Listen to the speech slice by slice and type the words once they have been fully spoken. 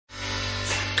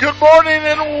Good morning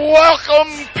and welcome,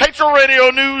 Patriot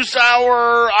Radio News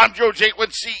Hour. I'm Joe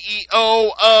Jaquin,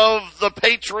 CEO of the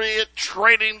Patriot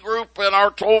Trading Group, and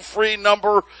our toll-free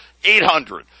number,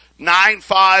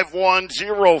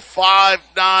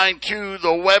 800-951-0592, the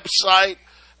website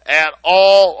at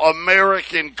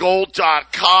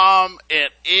allamericangold.com, and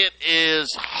it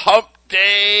is hump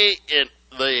day, and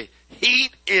the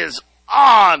heat is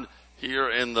on here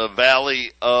in the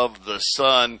Valley of the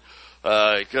Sun.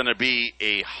 Going to be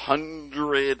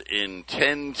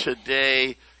 110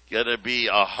 today. Going to be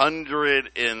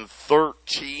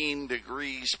 113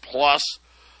 degrees plus.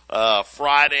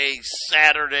 Friday,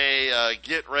 Saturday.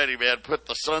 Get ready, man. Put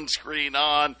the sunscreen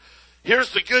on.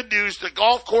 Here's the good news. The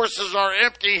golf courses are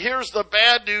empty. Here's the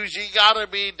bad news. You got to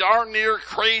be darn near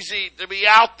crazy to be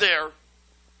out there.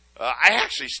 I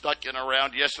actually stuck in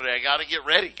around yesterday. I got to get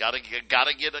ready. Got to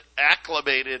get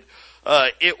acclimated.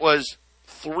 It was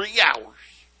 3 hours.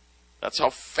 That's how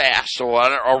fast. So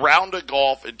a round of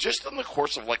golf, and just in the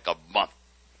course of like a month,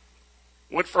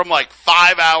 went from like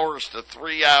 5 hours to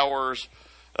 3 hours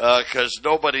because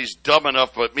nobody's dumb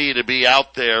enough but me to be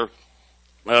out there.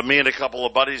 Me and a couple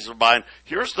of buddies of mine.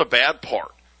 Here's the bad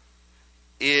part: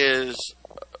 is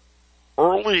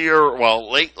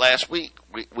late last week,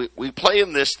 we play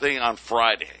in this thing on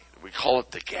Friday. We call it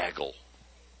the Gaggle.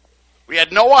 We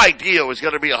had no idea it was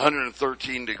going to be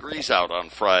 113 degrees out on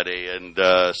Friday, and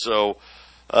so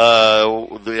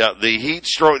the heat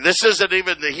stroke. This isn't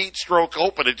even the Heat Stroke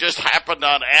Open. It just happened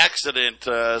on accident.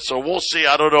 So we'll see.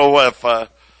 I don't know if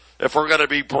we're going to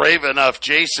be brave enough.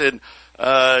 Jason,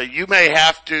 you may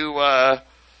have to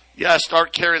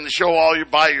start carrying the show all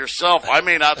by yourself. I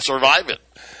may not survive it.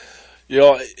 You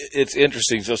know, it's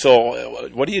interesting. So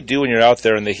what do you do when you're out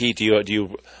there in the heat? Do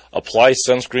you apply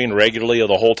sunscreen regularly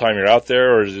the whole time you're out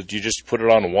there, or do you just put it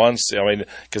on once? I mean,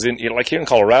 because like here in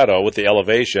Colorado with the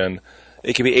elevation,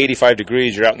 it can be 85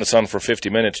 degrees. You're out in the sun for 50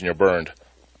 minutes and you're burned.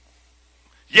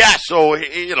 Yeah, so,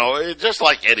 just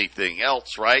like anything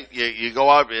else, right? You go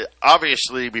out,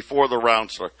 obviously, before the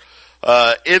round starts,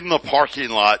 in the parking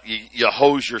lot, you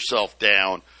hose yourself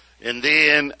down. And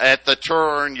then at the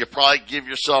turn, you probably give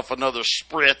yourself another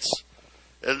spritz.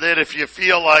 And then if you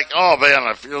feel like, oh, man,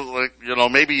 I feel like,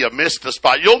 maybe you missed the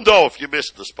spot. You'll know if you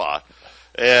missed the spot.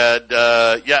 And,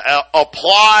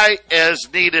 apply as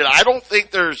needed. I don't think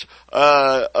there's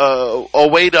a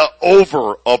way to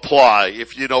over-apply,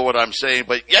 if you know what I'm saying.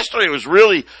 But yesterday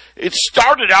it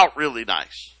started out really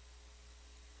nice.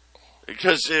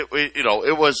 Because, it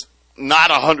was not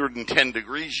 110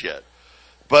 degrees yet.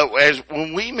 But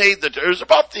when we made it was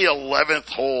about the 11th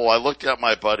hole, I looked at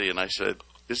my buddy and I said,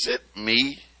 is it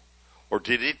me or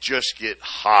did it just get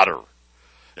hotter?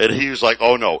 And he was like,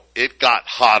 oh no, it got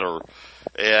hotter.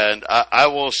 And I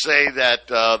will say that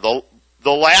the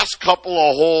last couple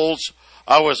of holes,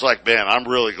 I was like, man, I'm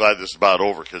really glad this is about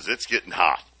over because it's getting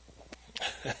hot.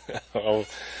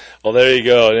 Well, there you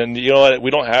go. And you know what?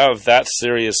 We don't have that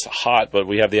serious hot, but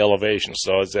we have the elevation.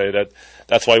 So I'd say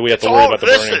that's why we have to worry about the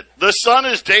burning. The sun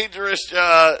is dangerous,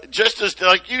 just as,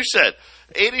 like you said,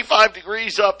 85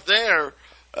 degrees up there.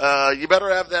 You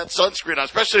better have that sunscreen on,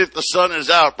 especially if the sun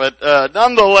is out. But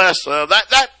nonetheless,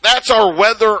 that's our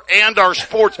weather and our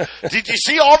sports. Did you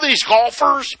see all these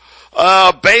golfers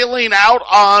bailing out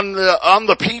on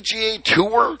the PGA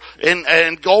Tour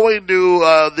and going to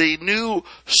the new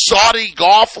Saudi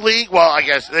Golf League? Well, I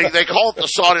guess they call it the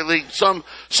Saudi League. Some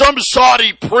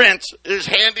Saudi prince is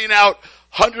handing out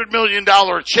 $100 million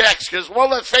checks because, well,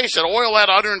 let's face it, oil at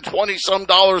 $120 some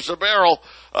a barrel.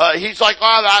 He's like,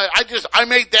 oh, I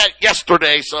made that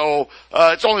yesterday, so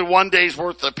it's only 1 day's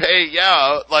worth of pay.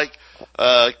 Yeah, like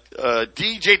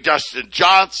DJ Dustin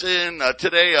Johnson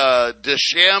today,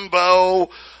 DeChambeau,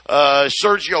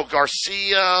 Sergio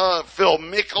Garcia, Phil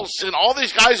Mickelson. All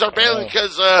these guys are bailing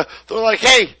because they're like,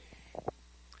 hey,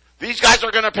 these guys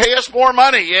are going to pay us more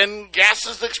money, and gas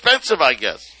is expensive, I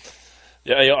guess.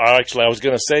 Yeah, actually, I was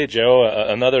going to say, Joe,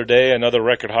 another day, another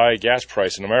record high gas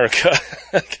price in America.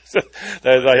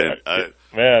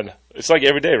 Man, it's like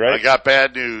every day, right? I got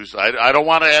bad news. I don't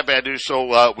want to have bad news.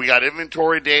 So we got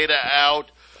inventory data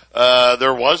out.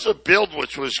 There was a build,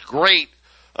 which was great.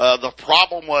 The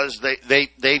problem was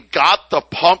they got the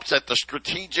pumps at the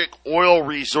Strategic Oil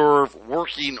Reserve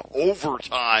working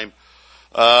overtime.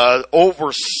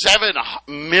 Over 7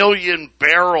 million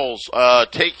barrels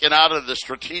taken out of the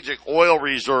Strategic Oil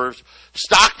Reserves.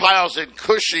 Stockpiles in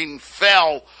Cushing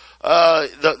fell.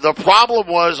 The problem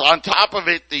was, on top of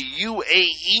it, the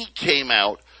UAE came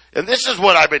out. And this is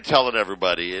what I've been telling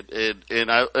everybody. And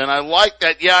I like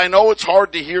that. Yeah, I know it's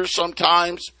hard to hear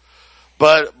sometimes,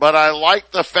 but I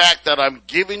like the fact that I'm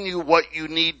giving you what you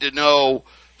need to know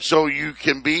so you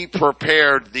can be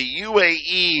prepared. The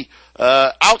UAE,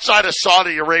 outside of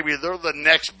Saudi Arabia, they're the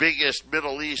next biggest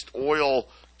Middle East oil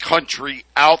country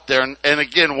out there. And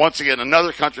again, once again,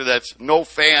 another country that's no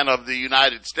fan of the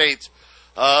United States.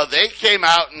 They came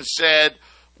out and said,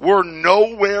 we're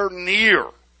nowhere near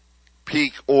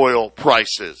peak oil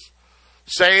prices,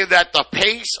 saying that the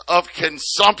pace of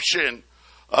consumption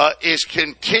is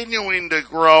continuing to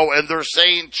grow, and they're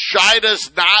saying China's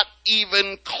not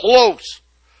even close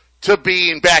to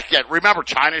being back yet. Remember,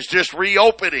 China's just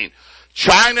reopening.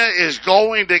 China is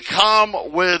going to come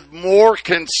with more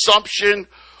consumption.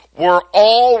 We're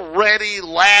already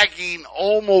lagging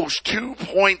almost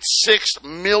 2.6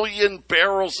 million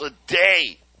barrels a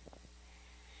day.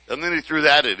 And then he threw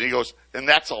that in. He goes, and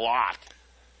that's a lot.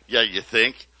 Yeah, you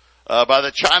think? By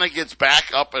the China gets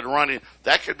back up and running,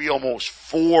 that could be almost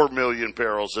 4 million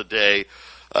barrels a day.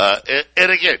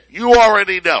 And again, you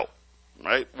already know,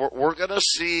 right? We're going to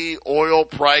see oil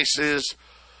prices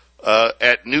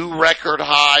at new record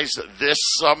highs this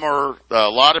summer. A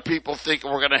lot of people think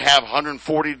we're going to have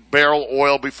 140 barrel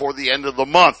oil before the end of the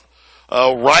month.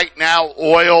 Right now,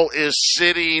 oil is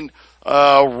sitting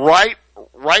right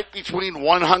between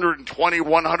 $120,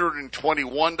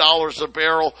 $121 a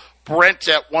barrel. Brent's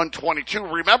at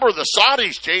 $122. Remember the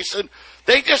Saudis, Jason,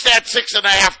 they just add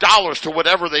 $6.50 to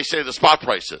whatever they say the spot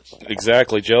price is.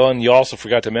 Exactly, Joe. And you also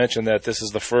forgot to mention that this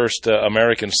is the first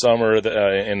American summer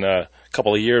in a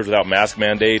couple of years without mask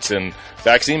mandates and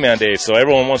vaccine mandates. So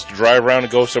everyone wants to drive around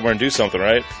and go somewhere and do something,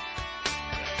 right?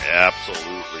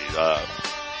 Absolutely.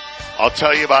 I'll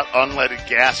tell you about unleaded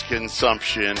gas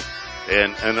consumption,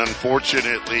 and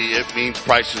unfortunately it means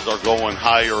prices are going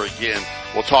higher again.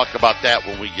 We'll talk about that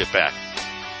when we get back.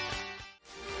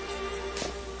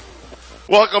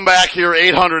 Welcome back here,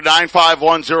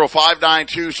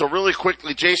 800-951-0592. So really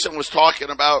quickly, Jason was talking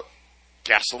about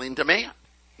gasoline demand.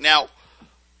 Now,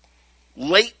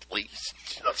 lately,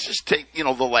 let's just take, the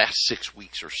last 6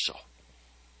 weeks or so.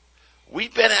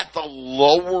 We've been at the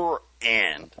lower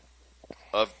end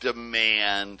of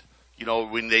demand.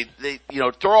 When they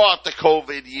throw out the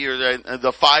COVID year,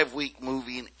 the 5-week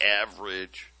moving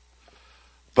average.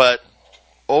 But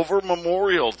over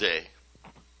Memorial Day,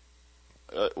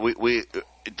 we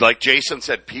like Jason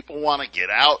said, people want to get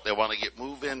out. They want to get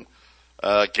moving.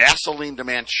 Gasoline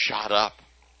demand shot up,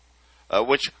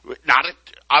 which not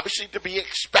obviously to be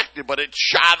expected, but it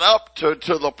shot up to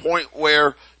the point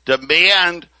where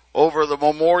demand over the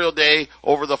Memorial Day,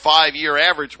 over the 5-year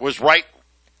average, was right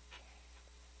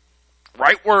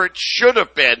where it should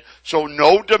have been. So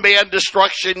no demand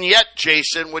destruction yet,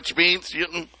 Jason, which means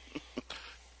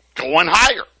going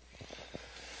higher.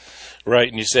 Right,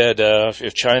 and you said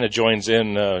if China joins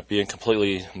in being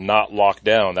completely not locked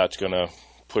down, that's going to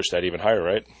push that even higher,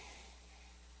 right?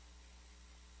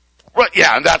 Right,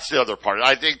 yeah, and that's the other part.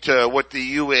 I think what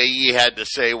the UAE had to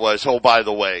say was, oh, by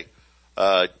the way,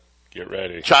 get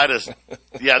ready. China's,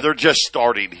 they're just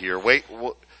starting here. Wait,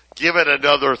 give it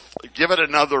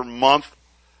another month,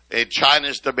 and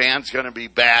China's demand's going to be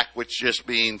back, which just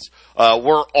means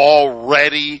we're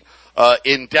already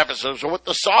in deficit. So what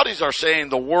the Saudis are saying,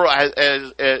 the world,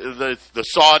 the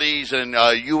Saudis and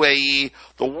UAE,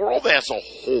 the world as a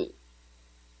whole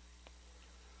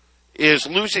is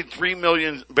losing 3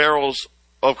 million barrels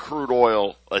of crude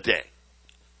oil a day.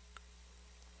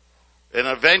 And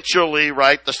eventually,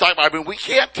 right, we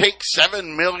can't take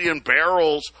 7 million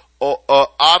barrels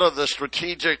out of the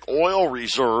strategic oil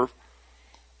reserve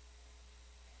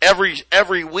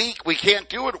every week. We can't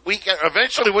do it.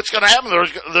 Eventually, what's going to happen?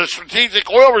 The strategic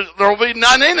oil, there will be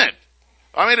none in it.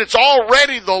 It's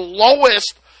already the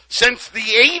lowest since the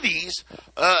 80s,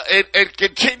 and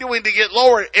continuing to get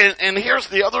lower. And here's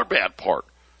the other bad part,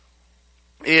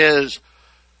 is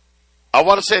I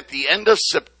want to say at the end of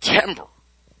September.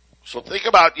 So think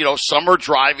about, summer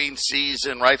driving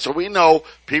season, right? So we know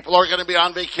people are going to be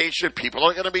on vacation. People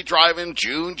are going to be driving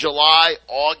June, July,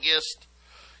 August.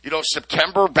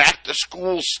 September, back to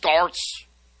school starts.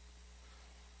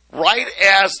 Right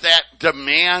as that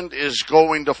demand is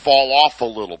going to fall off a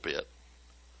little bit,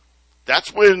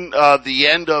 that's when the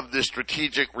end of the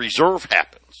strategic reserve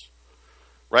happens,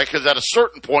 right? Because at a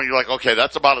certain point, you're like, okay,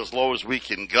 that's about as low as we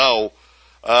can go.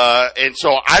 And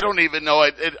so I don't even know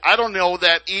I don't know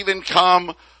that even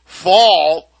come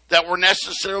fall that we're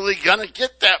necessarily going to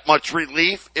get that much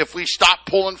relief if we stop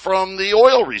pulling from the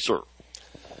oil reserve.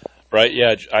 Right,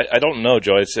 yeah. I don't know,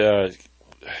 Joe.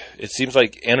 It seems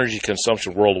like energy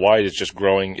consumption worldwide is just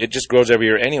growing. It just grows every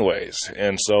year anyways.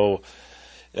 And so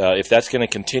if that's going to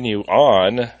continue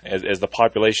on, as the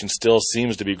population still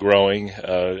seems to be growing,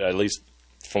 at least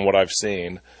from what I've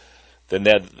seen, then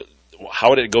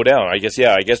how did it go down? I guess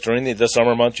during the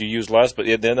summer months you use less, but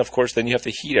then of course then you have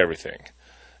to heat everything.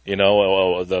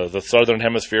 The southern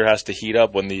hemisphere has to heat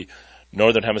up when the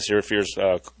northern hemisphere is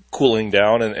cooling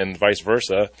down, and vice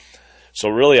versa. So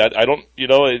really, I don't,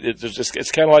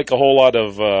 it's kind of like a whole lot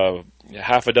of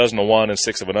half a dozen of one and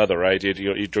six of another, right?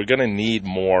 You're going to need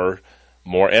more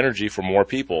energy for more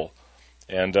people.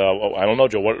 And I don't know,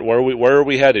 Joe, where are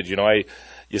we headed? You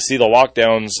see the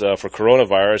lockdowns for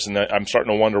coronavirus, and I'm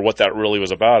starting to wonder what that really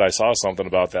was about. I saw something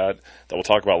about that we'll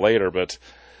talk about later, but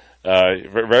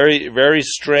very, very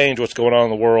strange what's going on in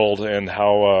the world, and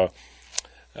how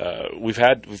we've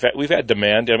had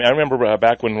demand. I mean, I remember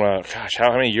back when,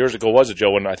 how many years ago was it,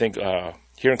 Joe? When I think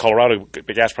here in Colorado,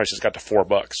 the gas prices got to $4.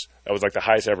 That was like the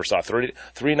highest I ever saw,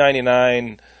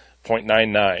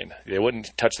 $3.99.99. They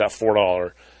wouldn't touch that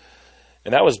 $4.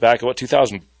 And that was back in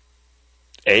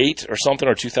 2008 or something,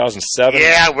 or 2007.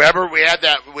 Yeah, remember we had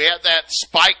that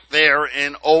spike there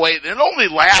in '08. It only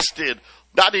lasted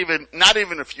not even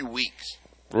a few weeks.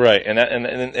 Right, and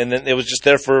then it was just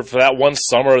there for that one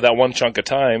summer, that one chunk of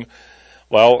time.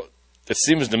 Well, it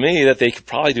seems to me that they could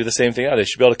probably do the same thing now. They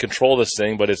should be able to control this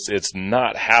thing, but it's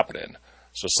not happening.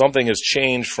 So something has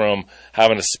changed from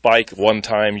having a spike one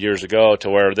time years ago to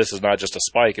where this is not just a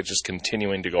spike; it's just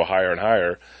continuing to go higher and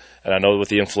higher. And I know with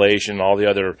the inflation and all the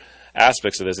other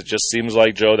aspects of this, it just seems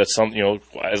like, Joe, that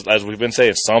as we've been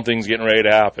saying, something's getting ready to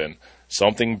happen.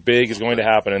 Something big is going to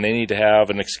happen, and they need to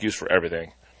have an excuse for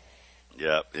everything.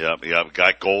 Yep.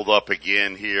 Got gold up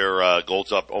again here.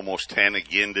 Gold's up almost 10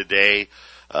 again today.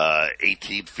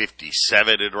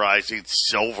 1857 and rising.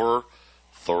 Silver,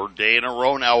 third day in a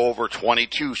row now over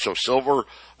 22. So silver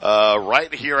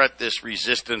right here at this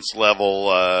resistance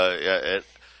level. And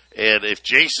if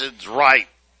Jason's right,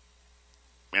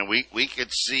 and we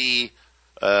could see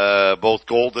both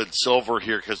gold and silver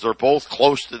here, because they're both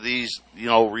close to these,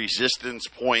 resistance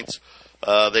points.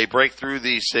 They break through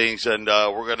these things, and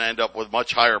we're going to end up with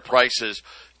much higher prices.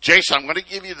 Jason, I'm going to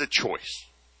give you the choice.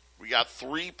 We got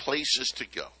 3 places to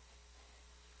go.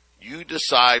 You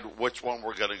decide which one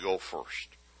we're going to go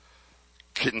first.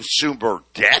 Consumer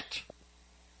debt,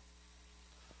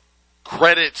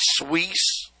 Credit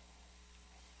Suisse,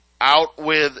 out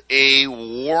with a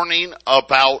warning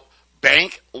about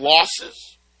bank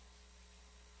losses,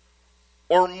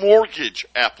 or mortgage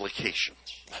applications?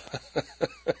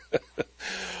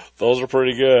 Those are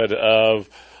pretty good.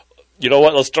 You know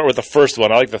what? Let's start with the first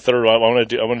one. I like the third one. I want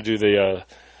to do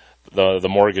the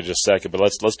mortgages second, but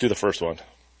let's do the first one.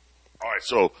 All right.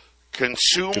 So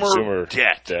consumer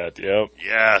debt. Yep.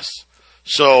 Yes.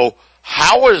 So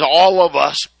how is all of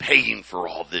us paying for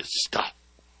all this stuff?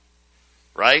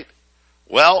 Right?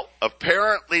 Well,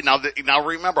 apparently, now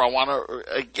remember,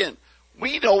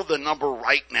 we know the number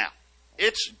right now.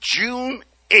 It's June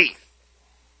 8th.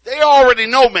 They already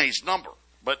know May's number.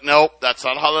 But nope, that's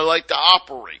not how they like to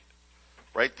operate.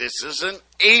 Right? This is an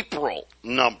April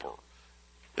number.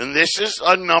 And this is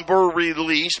a number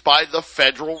released by the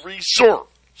Federal Reserve.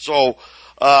 So,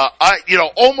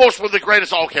 almost with the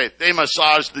greatest, okay, they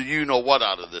massaged the you-know-what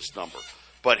out of this number.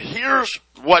 But here's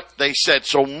what they said.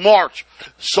 So March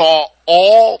saw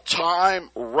all-time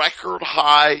record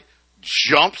high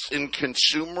jumps in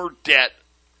consumer debt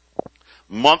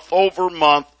month over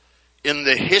month in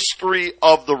the history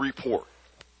of the report.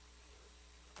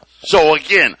 So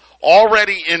again,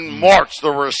 already in March,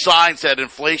 there were signs that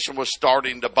inflation was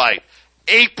starting to bite.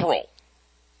 April,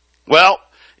 well,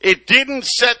 it didn't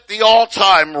set the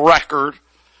all-time record.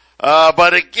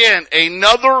 But again,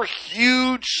 another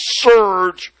huge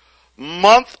surge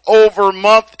month over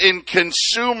month in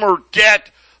consumer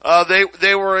debt.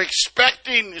 They were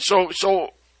expecting,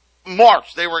 so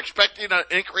March, they were expecting an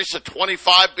increase of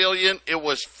 $25 billion. It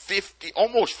was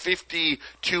almost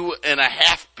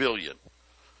 $52.5 billion.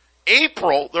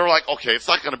 April, they're like, okay, it's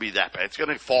not going to be that bad. It's going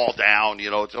to fall down.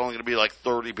 It's only going to be like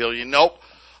 $30 billion. Nope.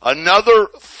 Another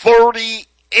 $38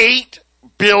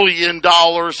 billion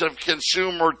of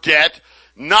consumer debt,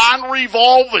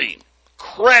 non-revolving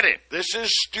credit. This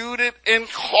is student and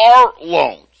car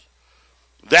loans.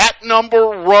 That number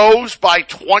rose by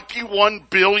 $21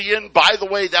 billion. By the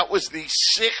way, that was the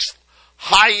 6th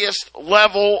highest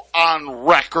level on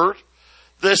record.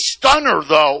 The stunner,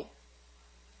 though,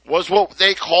 was what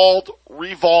they called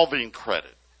revolving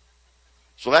credit.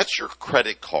 So that's your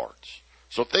credit cards.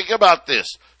 So think about this.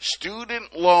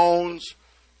 Student loans,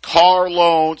 car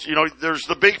loans, there's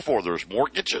the big four. There's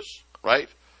mortgages, right?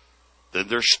 Then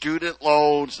there's student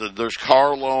loans, then there's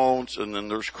car loans, and then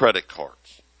there's credit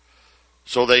cards.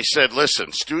 So they said,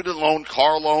 listen, student loan,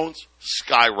 car loans,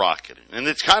 skyrocketing. And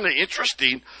it's kind of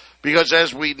interesting because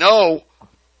as we know,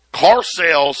 car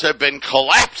sales have been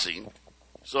collapsing.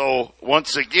 So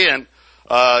once again,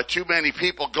 too many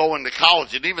people going to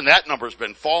college, and even that number's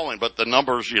been falling, but the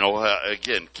numbers,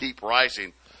 again, keep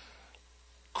rising.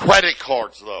 Credit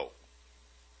cards, though,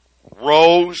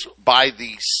 rose by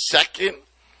the second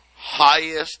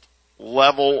highest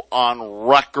level on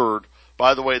record.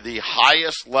 By the way, the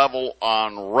highest level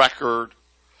on record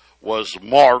was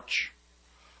March,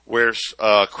 where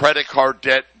credit card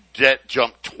debt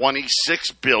jumped $26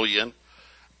 billion.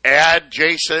 Add,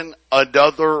 Jason,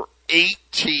 another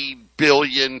 $18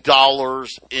 billion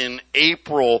in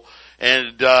April,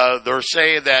 and they're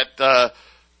saying that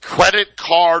credit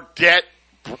card debt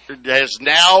has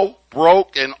now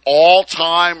broke an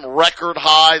all-time record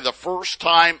high, the first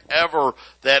time ever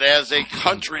that as a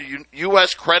country,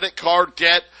 U.S. credit card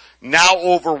debt now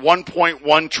over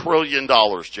 $1.1 trillion,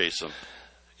 Jason.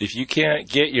 If you can't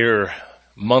get your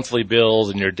monthly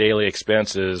bills and your daily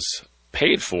expenses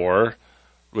paid for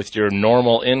with your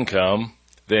normal income,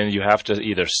 then you have to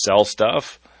either sell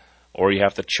stuff or you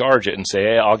have to charge it and say,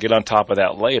 hey, I'll get on top of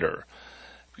that later.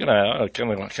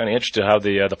 Kind of interested how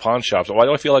the pawn shops. Why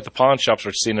do I feel like the pawn shops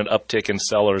are seeing an uptick in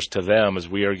sellers to them as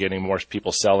we are getting more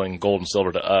people selling gold and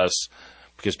silver to us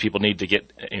because people need to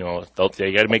get, they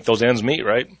got to make those ends meet,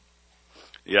 right?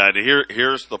 Yeah, and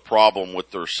here's the problem.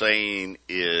 What they're saying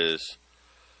is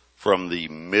from the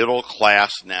middle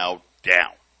class now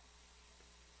down,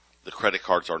 the credit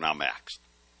cards are now maxed.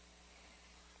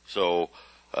 So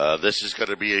this is going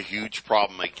to be a huge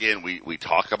problem. Again, we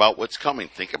talk about what's coming.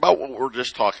 Think about what we're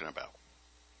just talking about.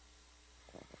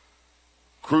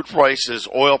 Crude prices,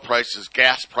 oil prices,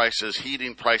 gas prices,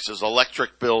 heating prices,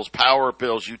 electric bills, power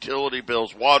bills, utility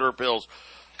bills, water bills,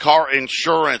 car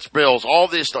insurance bills, all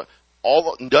this stuff.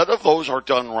 None of those are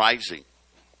done rising.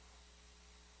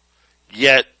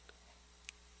 Yet,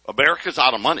 America's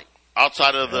out of money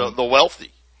outside of the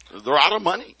wealthy. They're out of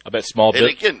money. I bet small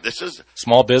business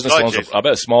loans. I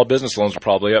bet small business loans are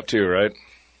probably up too, right?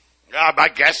 My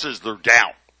guess is they're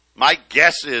down. My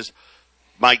guess is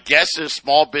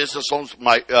small business loans.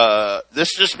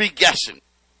 This just me guessing.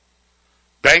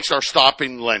 Banks are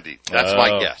stopping lending. That's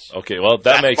my guess. Okay, well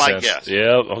that makes sense. Guess.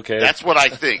 Yeah, okay. That's what I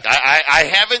think. I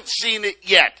haven't seen it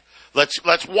yet.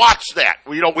 Let's watch that.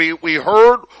 We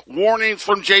heard warnings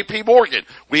from J.P. Morgan.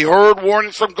 We heard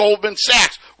warnings from Goldman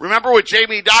Sachs. Remember what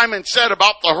Jamie Dimon said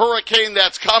about the hurricane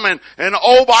that's coming? And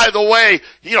oh, by the way,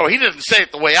 he didn't say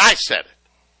it the way I said it.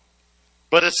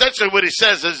 But essentially what he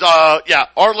says is,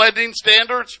 our lending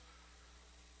standards,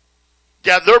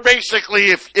 they're basically,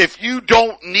 if you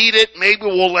don't need it, maybe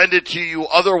we'll lend it to you.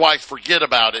 Otherwise, forget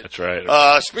about it. That's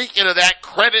right. Speaking of that,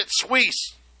 Credit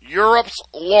Suisse, Europe's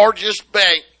largest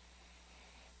bank,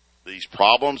 these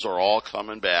problems are all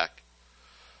coming back,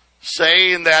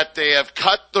 saying that they have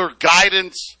cut their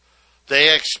guidance.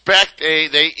 They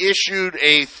issued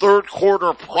a third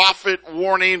quarter profit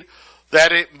warning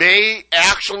that it may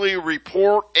actually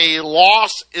report a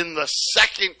loss in the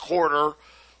second quarter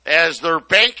as their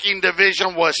banking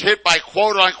division was hit by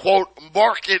quote unquote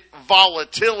market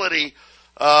volatility.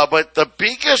 But the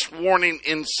biggest warning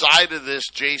inside of this,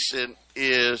 Jason,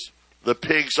 is the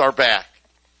pigs are back.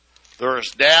 There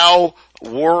is now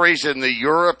worries in the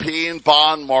European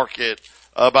bond market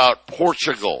about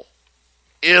Portugal,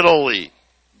 Italy,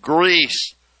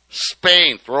 Greece,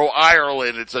 Spain, throw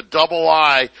Ireland. It's a double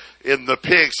I in the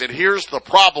pigs. And here's the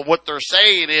problem. What they're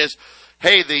saying is,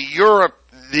 hey, the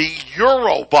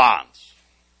Euro bonds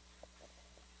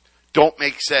don't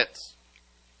make sense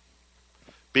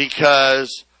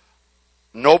because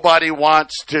nobody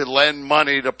wants to lend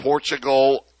money to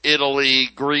Portugal, Italy,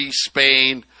 Greece,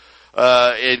 Spain,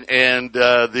 and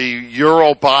the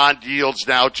Euro bond yields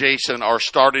now, Jason, are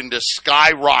starting to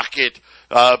skyrocket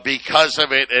because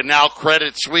of it. And now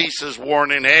Credit Suisse is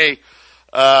warning, hey,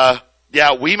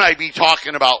 we might be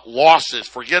talking about losses.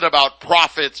 Forget about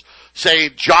profits,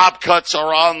 saying job cuts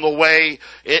are on the way.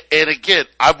 And again,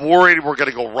 I'm worried we're going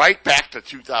to go right back to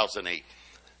 2008.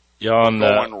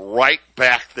 Going right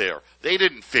back there. They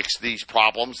didn't fix these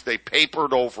problems. They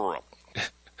papered over them.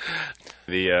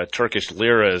 The Turkish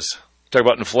liras, talk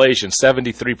about inflation,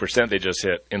 73% they just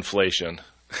hit inflation.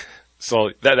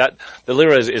 So that the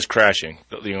lira is crashing.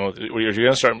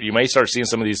 You may start seeing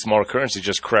some of these smaller currencies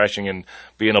just crashing and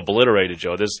being obliterated,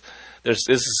 Joe. This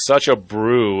is such a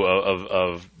brew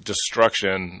of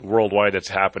destruction worldwide that's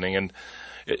happening. And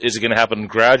is it going to happen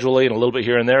gradually and a little bit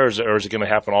here and there, or is it going to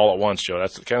happen all at once, Joe?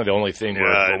 That's kind of the only thing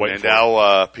we're waiting for. And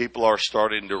now people are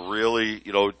starting to really,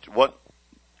 what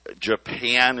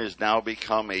Japan has now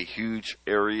become a huge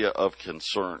area of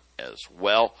concern as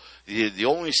well. The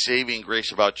only saving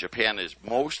grace about Japan is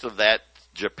most of that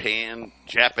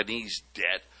Japanese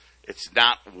debt It's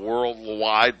not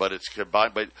worldwide, but it's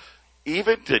combined. But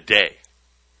even today,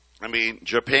 I mean,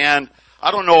 Japan,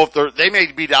 I don't know if they may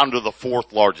be down to the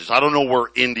fourth largest. I don't know where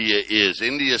India is.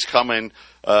 India's coming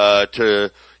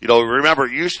remember,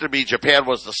 it used to be Japan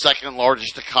was the second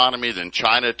largest economy, then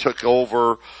China took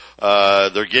over.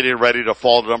 They're getting ready to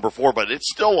fall to number 4, but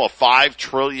it's still a $5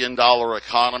 trillion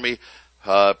economy.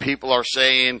 People are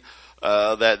saying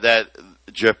that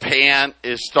Japan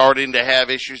is starting to have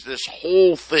issues. This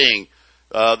whole thing,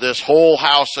 this whole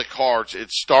house of cards,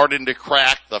 it's starting to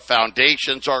crack. The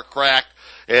foundations are cracked.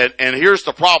 And here's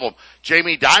the problem.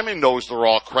 Jamie Dimon knows they're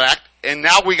all cracked. And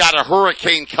now we got a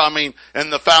hurricane coming,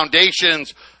 and the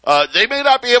foundations, they may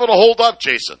not be able to hold up,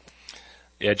 Jason.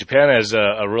 Yeah, Japan has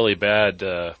a really bad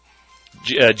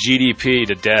GDP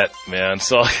to debt, man.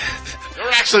 So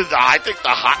they're actually, I think, the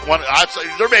hot one.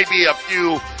 There may be a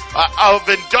few of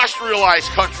industrialized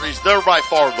countries. They're by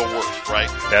far the worst, right?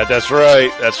 Yeah, that's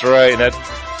right. That's right. And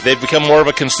they've become more of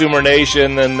a consumer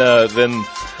nation than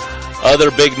other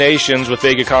big nations with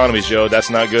big economies, Joe. That's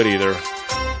not good either.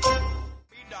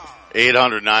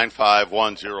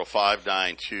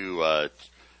 800-951-0592.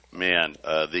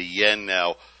 The yen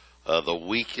now the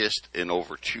weakest in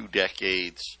over 2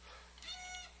 decades.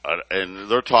 And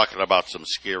they're talking about some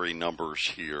scary numbers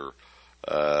here.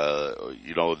 The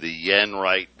yen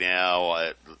right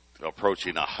now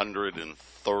approaching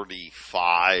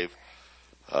 135,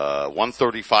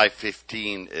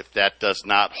 135.15. If that does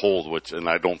not hold, and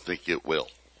I don't think it will.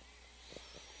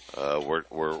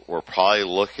 We're probably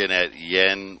looking at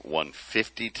yen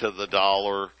 150 to the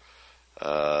dollar.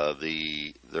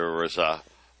 There was a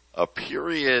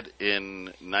period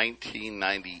in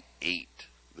 1998,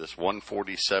 this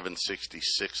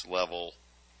 147.66 level.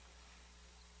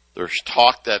 There's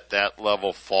talk that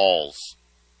level falls,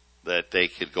 that they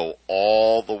could go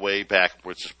all the way back,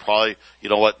 which is probably,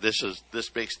 this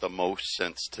makes the most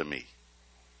sense to me.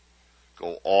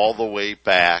 Go all the way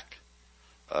back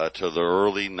to the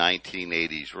early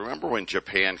 1980s. Remember when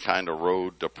Japan kind of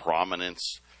rode to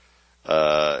prominence,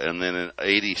 and then in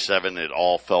 87 it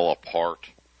all fell apart,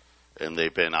 and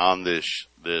they've been on this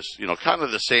kind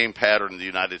of the same pattern the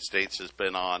United States has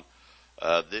been on.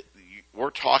 We're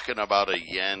talking about a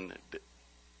yen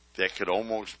that could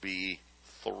almost be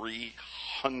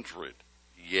 300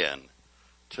 yen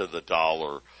to the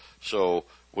dollar. So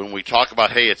when we talk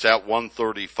about, hey, it's at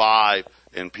 135,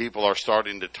 and people are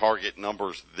starting to target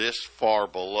numbers this far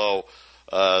below,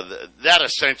 that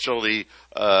essentially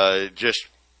I just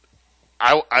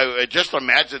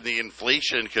imagine the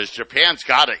inflation, because Japan's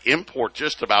got to import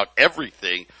just about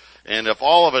everything. And if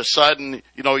all of a sudden,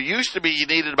 it used to be you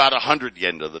needed about 100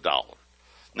 yen to the dollar.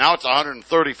 Now it's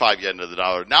 135 yen to the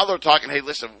dollar. Now they're talking, hey,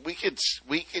 listen, we could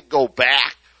go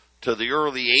back to the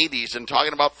early 80s and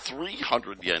talking about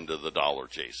 300 yen to the dollar,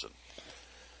 Jason.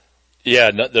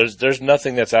 Yeah, there's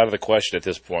nothing that's out of the question at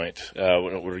this point.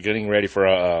 We're getting ready for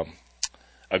a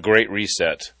great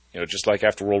reset. Just like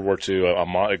after World War II,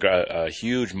 a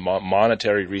huge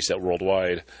monetary reset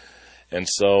worldwide. And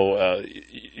so,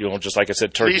 just like I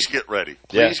said, Turkey. Please get ready.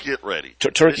 Please get ready.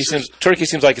 Turkey seems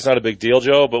like it's not a big deal,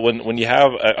 Joe. But when you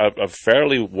have a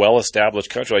fairly well-established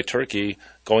country like Turkey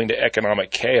going to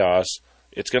economic chaos,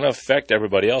 it's going to affect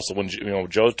everybody else. So when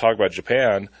Joe talked about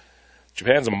Japan's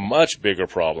a much bigger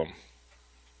problem.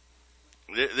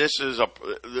 This is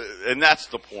and that's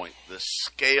the point. The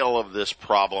scale of this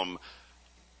problem.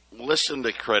 Listen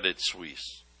to Credit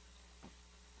Suisse,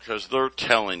 because they're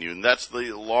telling you, and that's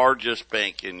the largest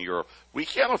bank in Europe. We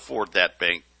can't afford that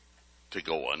bank to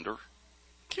go under.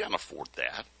 Can't afford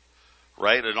that,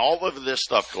 right? And all of this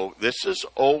stuff this is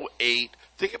 2008.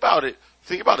 Think about it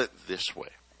this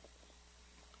way.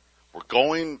 We're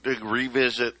going to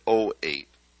revisit 2008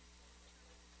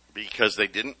 because they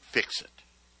didn't fix it,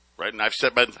 right? And I've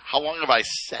said, but how long have I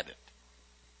said it?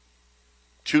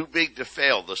 Too big to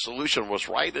fail. The solution was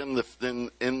right in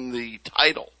the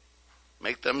title.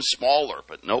 Make them smaller,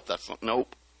 but nope,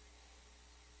 nope.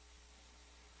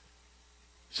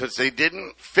 Since they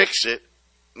didn't fix it,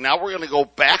 now we're going to go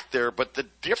back there. But the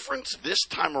difference this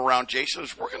time around, Jason,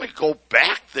 is we're going to go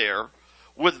back there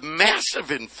with massive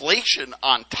inflation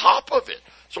on top of it.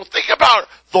 So think about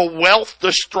the wealth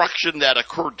destruction that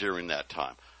occurred during that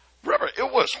time. Remember,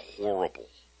 it was horrible.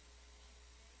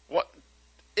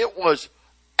 It was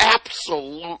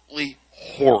absolutely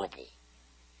horrible.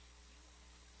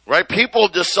 Right? People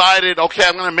decided, okay,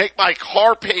 I'm going to make my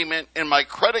car payment and my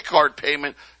credit card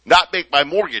payment, not make my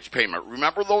mortgage payment.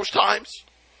 Remember those times?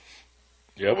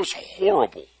 Yep. It was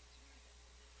horrible.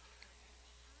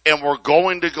 and we're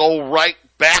going to go right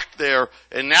back there.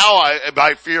 And now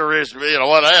my fear is, you know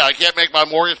what, I can't make my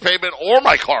mortgage payment or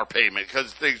my car payment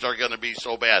because things are going to be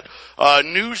so bad.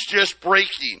 News just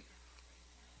breaking.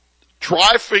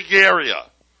 Trifigura,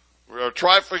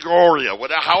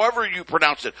 however you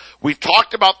pronounce it. We've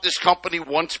talked about this company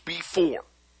once before.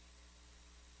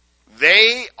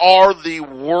 They are the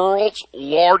world's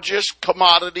largest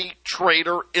commodity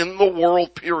trader in the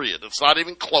world, period. It's not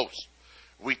even close.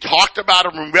 We talked about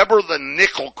them. Remember the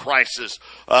nickel crisis?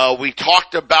 We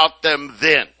talked about them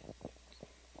then.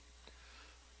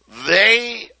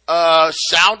 They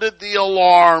sounded the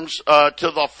alarms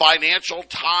to the Financial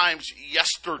Times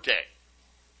yesterday,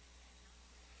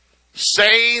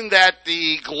 saying that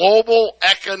the global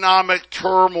economic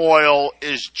turmoil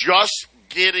is just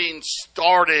getting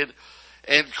started,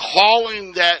 and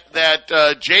calling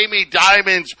that Jamie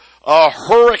Dimon's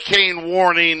hurricane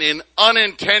warning and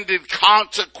unintended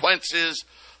consequences.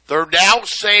 They're now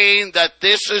saying that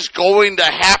this is going to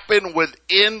happen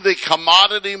within the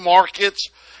commodity markets,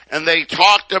 and they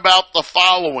talked about the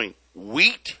following: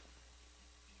 wheat,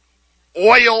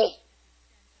 oil,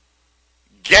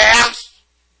 gas,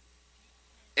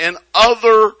 and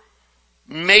other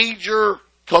major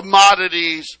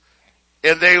commodities.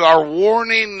 And they are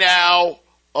warning now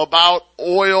about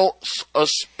oil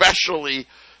especially,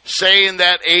 saying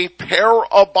that a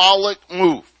parabolic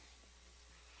move,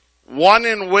 one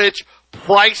in which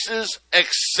prices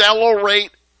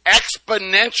accelerate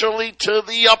exponentially to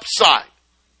the upside,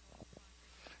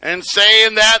 and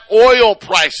saying that oil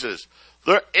prices,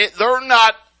 they're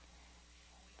not,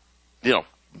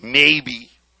 maybe,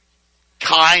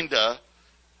 kinda,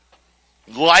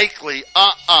 likely,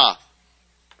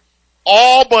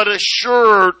 all but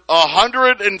assured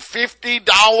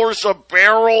 $150 a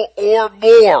barrel or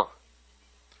more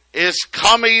is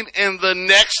coming in the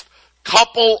next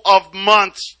couple of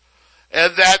months,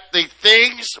 and that the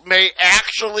things may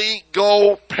actually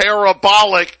go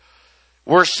parabolic.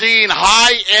 We're seeing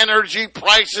high energy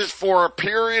prices for a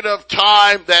period of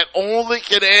time that only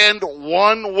can end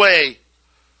one way: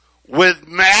 with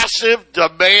massive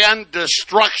demand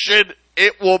destruction.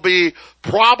 It will be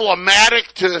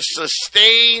problematic to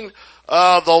sustain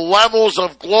the levels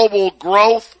of global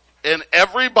growth, and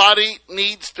everybody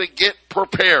needs to get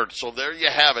prepared. So there you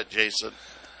have it, Jason.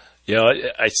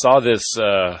 I saw this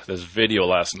video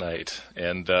last night,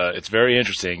 and it's very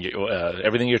interesting.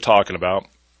 Everything you're talking about,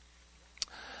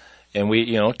 and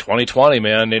 2020,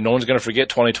 man. No one's going to forget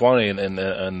 2020 and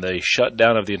the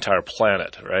shutdown of the entire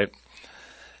planet, right?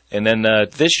 And then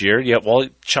this year,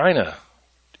 China.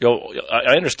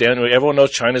 I understand. Everyone knows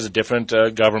China's a different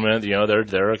government. Their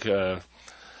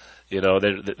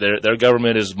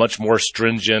government is much more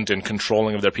stringent and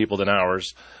controlling of their people than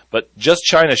ours. But just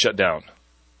China shut down.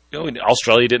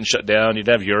 Australia didn't shut down. You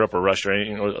didn't have Europe or Russia.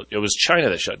 It was China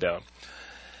that shut down.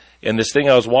 And this thing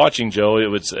I was watching, Joe,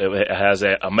 it has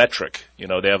a metric.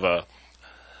 They have a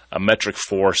metric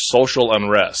for social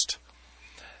unrest.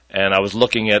 And I was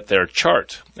looking at their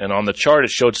chart, and on the chart it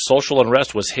showed social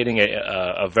unrest was hitting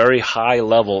a very high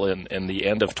level in the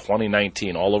end of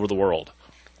 2019 all over the world.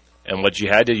 And what you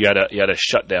had a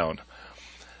shutdown.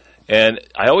 And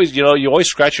I always, you always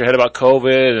scratch your head about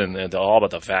COVID and all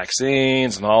about the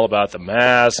vaccines and all about the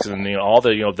masks and all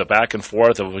the the back and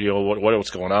forth of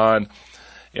what's going on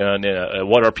and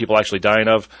what are people actually dying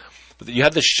of. But you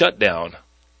had the shutdown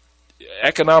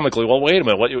economically. Well, wait a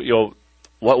minute,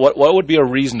 What would be a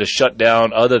reason to shut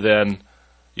down other than,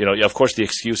 of course the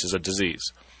excuse is a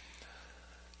disease.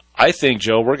 I think,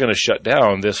 Joe, we're going to shut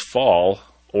down this fall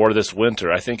or this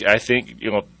winter. I think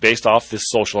based off this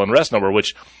social unrest number,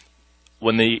 which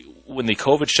when the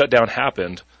COVID shutdown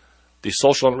happened, the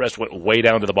social unrest went way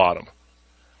down to the bottom.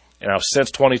 And now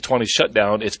since 2020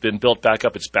 shutdown, it's been built back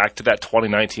up. It's back to that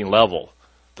 2019 level,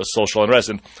 the social unrest.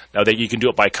 And now you can do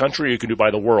it by country, or you can do it by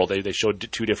the world. They showed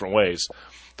two different ways.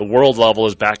 The world level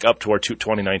is back up to where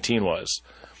 2019 was.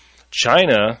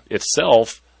 China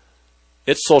itself,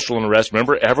 its social unrest,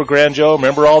 remember Evergrande, Joe?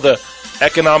 Remember all the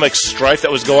economic strife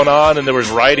that was going on and there was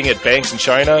rioting at banks in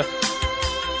China?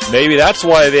 Maybe that's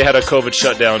why they had a COVID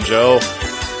shutdown, Joe.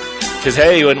 Because,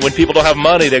 hey, when people don't have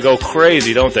money, they go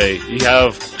crazy, don't they? You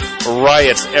have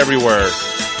riots everywhere.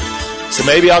 So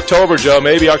maybe October, Joe,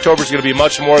 maybe October's going to be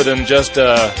much more than just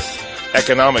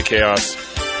economic chaos.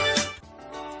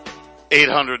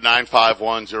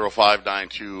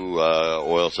 800-951-0592.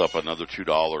 Oil's up another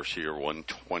 $2 here,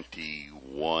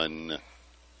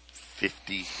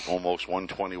 $121.50, almost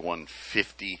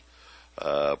 $121.50.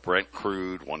 Brent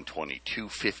crude,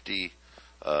 $122.50.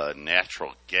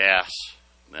 Natural gas.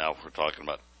 Now we're talking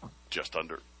about just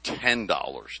under $10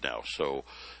 now. So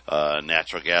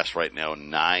natural gas right now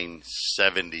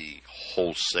 $9.70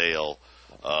 wholesale.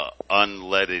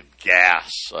 Unleaded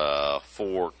gas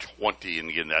 $4.20, and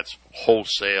again that's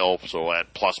wholesale. So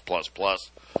at plus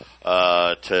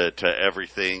to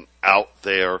everything out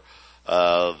there.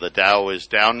 The Dow is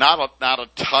down, not a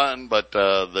ton, but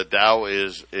the Dow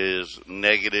is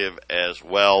negative as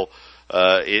well.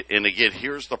 And again,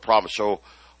 here's the problem. So,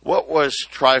 what was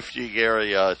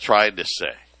Trafigura trying to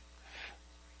say?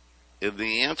 And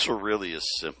the answer really is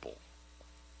simple.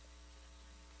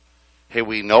 Hey,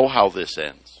 we know how this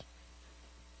ends,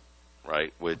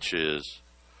 right? Which is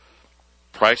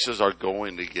prices are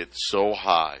going to get so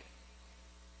high,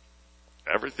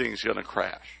 everything's going to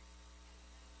crash.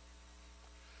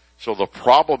 So the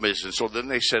problem is, and so then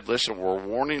they said, listen, we're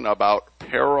warning about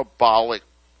parabolic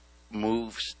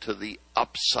moves to the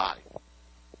upside.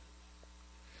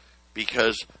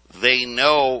 Because they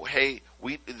know, hey,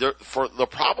 for the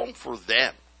problem for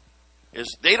them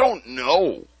is they don't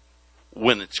know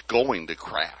when it's going to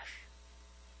crash.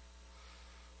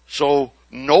 So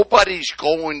nobody's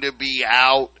going to be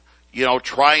out,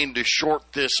 trying to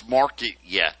short this market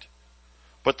yet.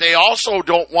 But they also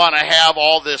don't want to have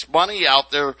all this money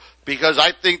out there because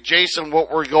I think, Jason,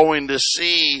 what we're going to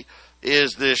see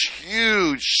is this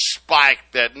huge spike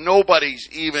that nobody's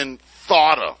even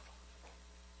thought of.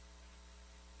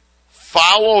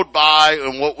 Followed by,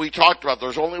 and what we talked about,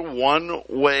 there's only one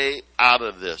way out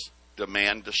of this: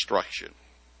 demand destruction.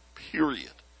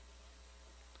 Period.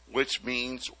 Which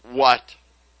means what?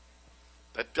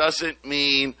 That doesn't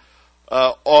mean,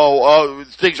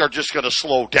 things are just going to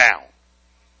slow down.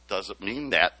 Doesn't mean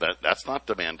that. That's not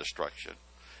demand destruction.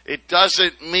 It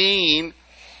doesn't mean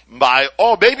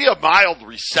maybe a mild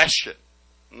recession.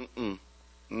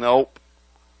 Nope.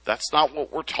 That's not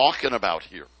what we're talking about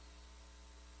here.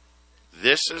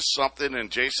 This is something,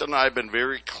 and Jason and I have been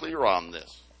very clear on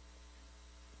this,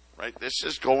 right? This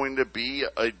is going to be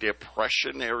a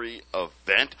depressionary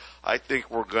event. I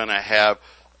think we're going to have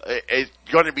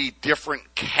going to be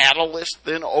different catalysts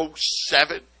than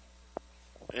 07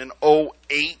 and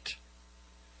 08.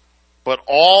 But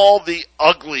all the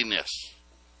ugliness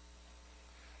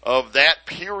of that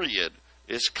period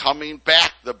is coming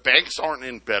back. The banks aren't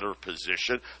in better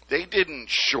position. They didn't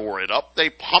shore it up. They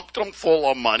pumped them full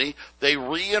of money. They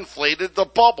reinflated the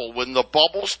bubble. When the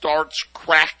bubble starts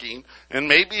cracking, and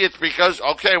maybe it's because,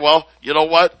 okay, well, you know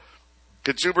what?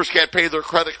 Consumers can't pay their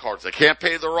credit cards. They can't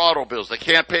pay their auto bills. They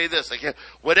can't pay this. They can't,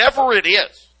 whatever it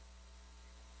is.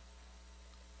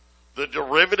 The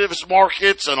derivatives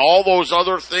markets and all those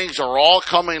other things are all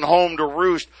coming home to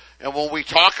roost. And when we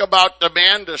talk about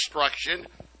demand destruction,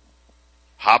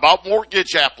 how about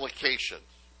mortgage applications?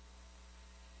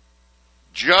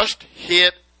 Just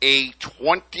hit a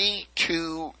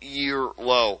 22-year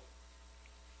low.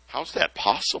 How's that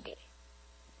possible?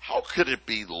 How could it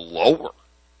be lower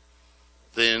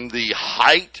than the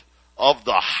height of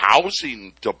the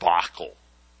housing debacle?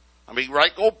 I mean,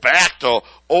 right, go back to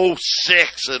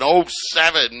 06 and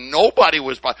 07. Nobody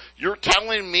was buying. You're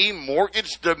telling me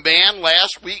mortgage demand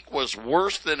last week was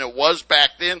worse than it was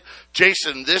back then?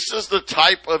 Jason, this is the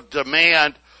type of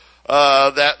demand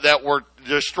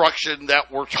destruction that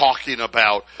we're talking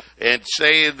about. And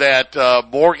saying that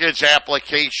mortgage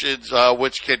applications,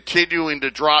 which continuing to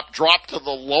drop to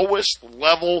the lowest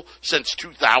level since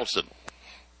 2000.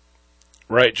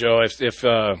 Right, Joe. If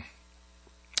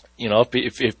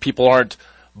people aren't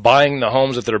buying the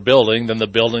homes that they're building, then the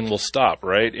building will stop,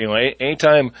 right?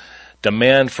 Anytime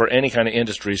demand for any kind of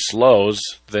industry slows,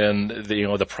 then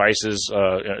the prices,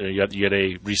 you get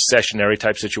a recessionary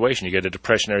type situation. You get a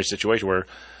depressionary situation where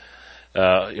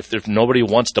if nobody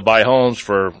wants to buy homes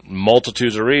for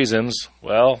multitudes of reasons,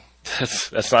 well,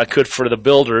 that's not good for the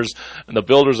builders and the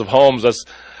builders of homes. That's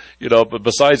but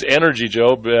besides energy,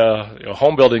 Joe,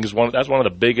 home building is one of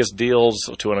the biggest deals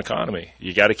to an economy.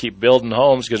 You got to keep building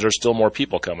homes because there's still more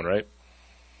people coming, right?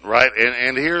 Right,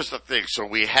 and here's the thing. So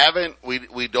we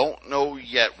don't know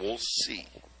yet. We'll see.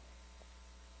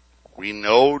 We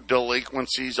know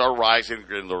delinquencies are rising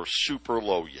and they're super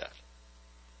low yet.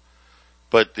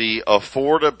 But the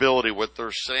affordability, what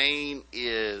they're saying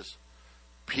is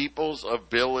people's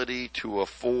ability to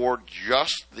afford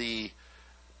just the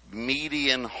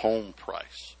median home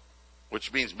price,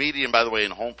 which means median, by the way,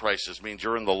 in home prices means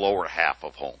you're in the lower half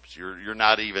of homes. You're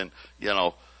not even,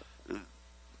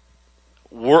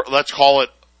 let's call it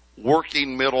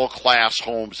working middle class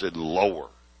homes and lower.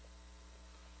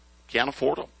 Can't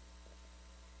afford them.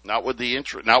 Not with the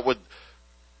interest. Not with,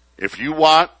 if you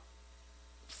want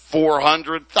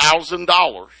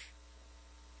 $400,000,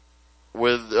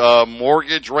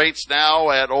 mortgage rates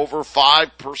now at over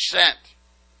 5%.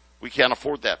 We can't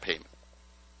afford that payment.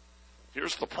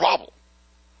 Here's the problem.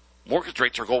 Mortgage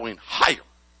rates are going higher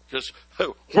because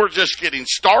we're just getting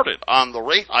started on the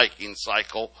rate hiking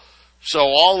cycle. So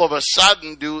all of a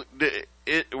sudden,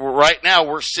 right now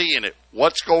we're seeing it.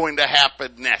 What's going to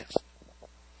happen next?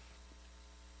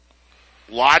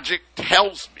 Logic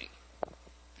tells me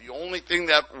the only thing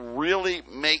that really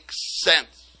makes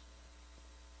sense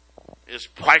is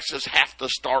prices have to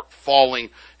start falling.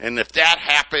 And if that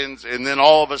happens, and then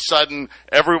all of a sudden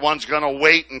everyone's going to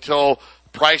wait until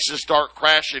prices start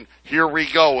crashing, here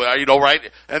we go. Right?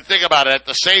 And think about it. At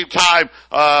the same time,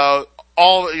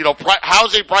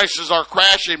 housing prices are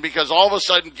crashing because all of a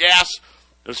sudden gas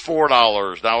is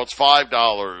 $4. Now it's $5,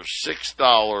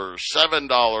 $6,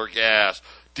 $7 gas.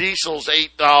 Diesel's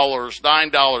 $8,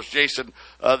 $9. Jason,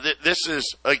 this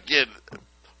is, again,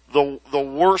 the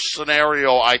worst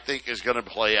scenario I think is going to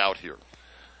play out here.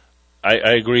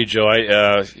 I agree, Joe.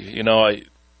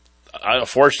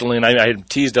 Unfortunately, and I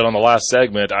teased it on the last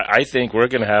segment, I think we're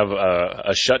going to have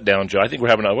a shutdown, Joe. I think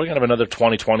we're going to have another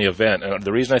 2020 event. And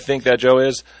the reason I think that, Joe,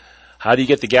 is how do you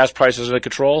get the gas prices under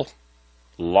control?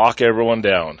 Lock everyone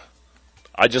down.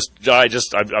 I'm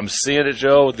seeing it,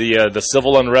 Joe. The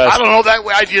civil unrest. I don't know that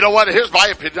way. You know what? Here's my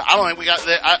opinion. I don't think we got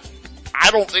that.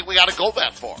 I don't think we got to go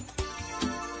that far.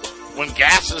 When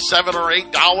gas is $7 or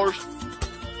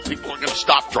 $8, people are going to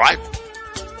stop driving.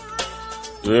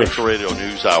 Mixed Radio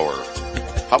News Hour.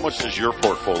 How much does your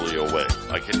portfolio weigh?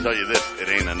 I can tell you this: it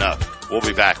ain't enough. We'll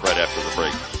be back right after the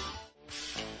break.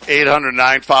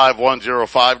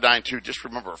 800-951-0592. Just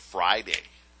remember, Friday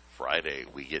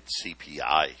we get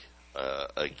CPI.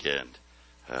 Again,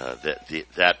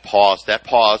 that pause,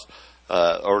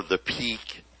 or the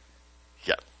peak,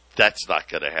 yeah, that's not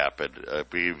going to happen.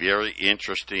 Be very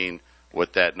interesting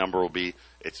what that number will be.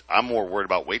 I'm more worried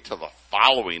about wait till the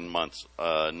following month's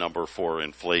number for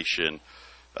inflation.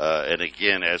 And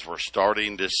again, as we're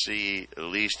starting to see, at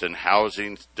least in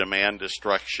housing, demand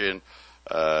destruction,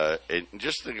 and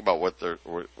just think about what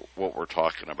we're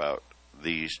talking about.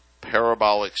 These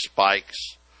parabolic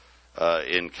spikes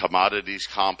in commodities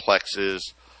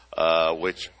complexes,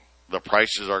 which the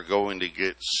prices are going to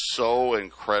get so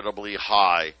incredibly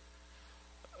high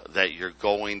that you're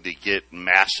going to get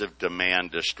massive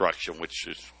demand destruction, which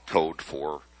is code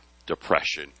for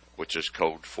depression, which is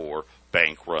code for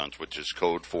bank runs, which is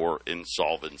code for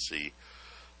insolvency.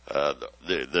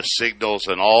 The signals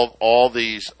and all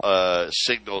these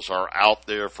signals are out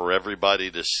there for everybody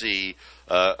to see.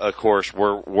 Of course,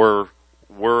 we're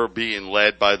being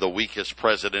led by the weakest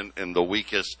president and the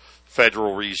weakest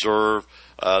Federal Reserve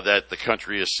that the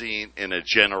country has seen in a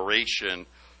generation.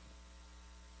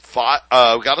 We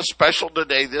got a special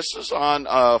today. This is on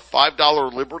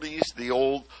 $5 Liberties, the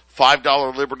old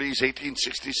 $5 Liberties,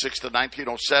 1866 to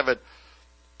 1907.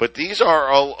 But these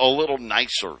are a little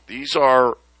nicer. These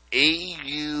are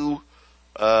AU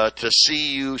to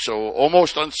CU, so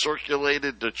almost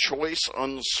uncirculated, the choice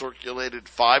uncirculated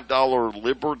 $5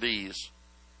 Liberties.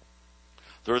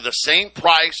 They're the same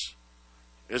price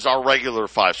as our regular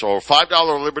 $5. So our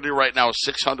 $5 Liberty right now is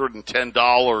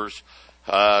 $610.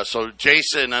 So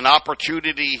Jason, an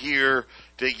opportunity here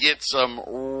to get some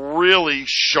really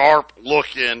sharp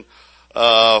looking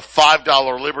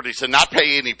 $5 Liberties and not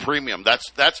pay any premium.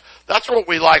 That's what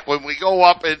we like when we go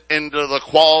up into the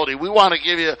quality. We want to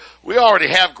give you. We already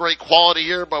have great quality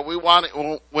here, but we want it,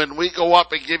 when we go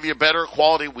up and give you better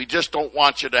quality. We just don't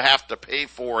want you to have to pay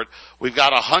for it. We've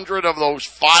got 100 of those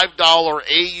 $5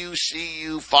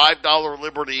 AUCU $5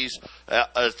 Liberties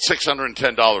at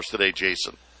 $610 today,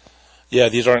 Jason. Yeah,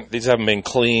 these haven't been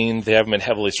cleaned. They haven't been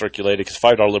heavily circulated because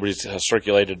 $5 Liberties have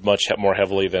circulated much more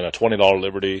heavily than a $20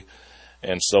 Liberty.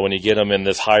 And so when you get them in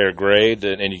this higher grade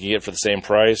and you can get it for the same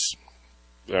price,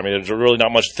 I mean, there's really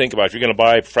not much to think about. If you're going to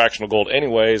buy fractional gold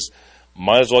anyways,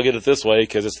 might as well get it this way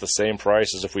because it's the same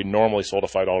price as if we normally sold a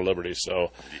 $5 Liberty.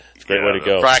 So it's a great way to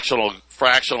go.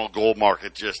 Fractional gold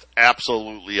market just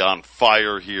absolutely on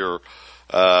fire here.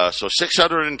 So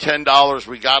 $610.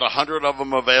 We got 100 of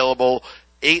them available.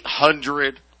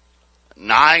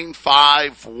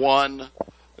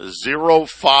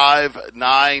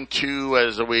 800-951-0592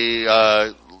 as we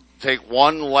take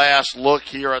one last look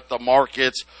here at the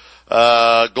markets.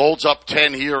 Gold's up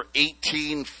 10 here,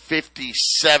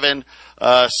 1857.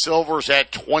 Silver's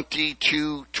at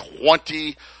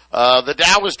 2220. The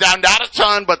Dow was down not a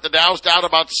ton, but the Dow's down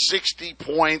about 60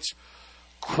 points.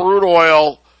 Crude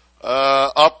oil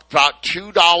up about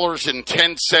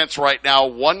 $2.10 right now,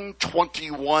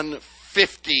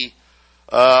 121.50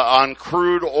 on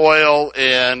crude oil,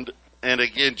 and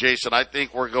again, Jason, I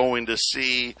think we're going to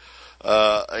see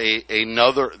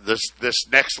this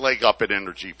next leg up in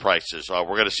energy prices. We're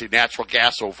going to see natural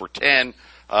gas over 10.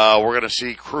 We're going to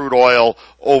see crude oil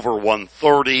over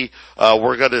 130.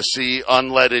 We're going to see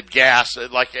unleaded gas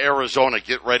like Arizona.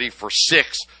 Get ready for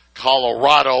 6.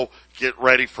 Colorado, get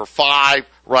ready for 5.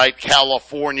 Right?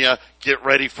 California, get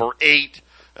ready for 8.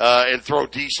 And throw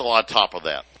diesel on top of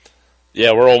that.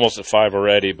 Yeah, we're almost at 5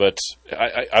 already, but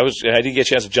I didn't get a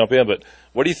chance to jump in. But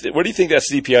what do you think that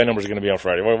CPI number is going to be on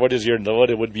Friday? What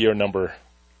would be your number?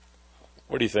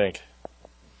 What do you think?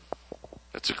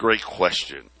 That's a great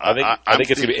question. I think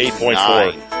it's going to be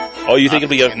 8.4. Oh, you think it'll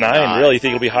be a 9? Really? You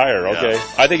think it'll be higher? Okay. Yeah.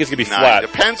 I think it's going to be 9. flat.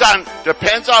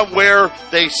 Depends on where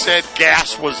they said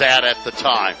gas was at the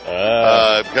time.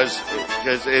 Because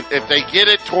if they get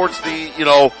it towards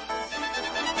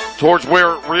towards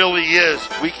where it really is,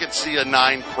 we could see a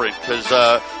 9 print because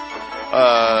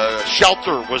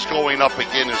shelter was going up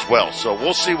again as well. So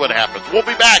we'll see what happens. We'll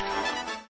be back